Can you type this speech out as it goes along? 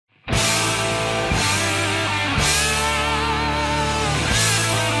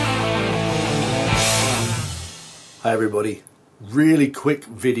Hi everybody, really quick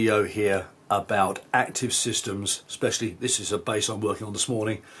video here about active systems, especially this is a bass I'm working on this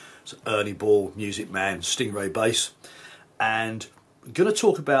morning. It's Ernie Ball, Music Man, Stingray bass, and I'm going to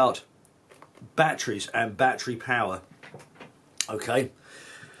talk about batteries and battery power. Okay,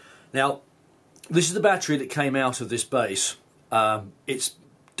 now this is the battery that came out of this bass. It's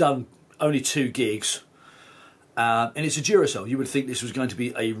done only 2 gigs and it's a Duracell. You would think this was going to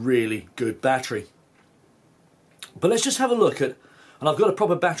be a really good battery. But let's just have a look at, and I've got a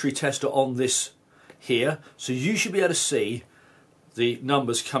proper battery tester on this here, so you should be able to see the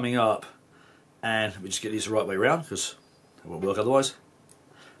numbers coming up. And let me just get these the right way around because it won't work otherwise.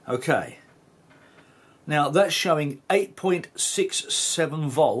 Okay, now that's showing 8.67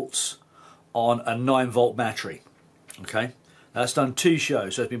 volts on a 9-volt battery. Okay, that's done 2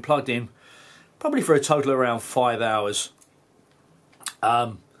 shows, so it's been plugged in probably for a total of around 5 hours.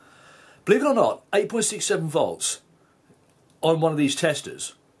 Believe it or not, 8.67 volts on one of these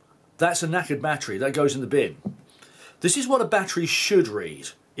testers, that's a knackered battery, that goes in the bin. This is what a battery should read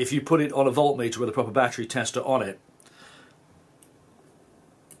if you put it on a voltmeter with a proper battery tester on it.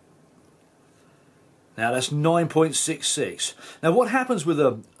 Now that's 9.66. Now what happens with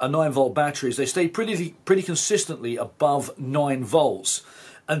a 9-volt battery is they stay pretty consistently above 9 volts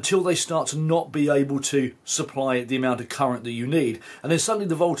until they start to not be able to supply the amount of current that you need, and then suddenly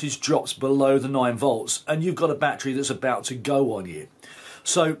the voltage drops below the 9 volts and you've got a battery that's about to go on you.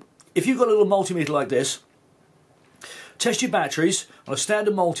 So if you've got a little multimeter like this, test your batteries on a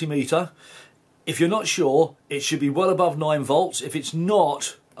standard multimeter. If you're not sure, it should be well above 9 volts. If it's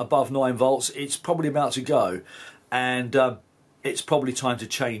not above 9 volts, it's probably about to go, and it's probably time to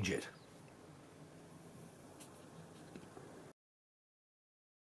change it.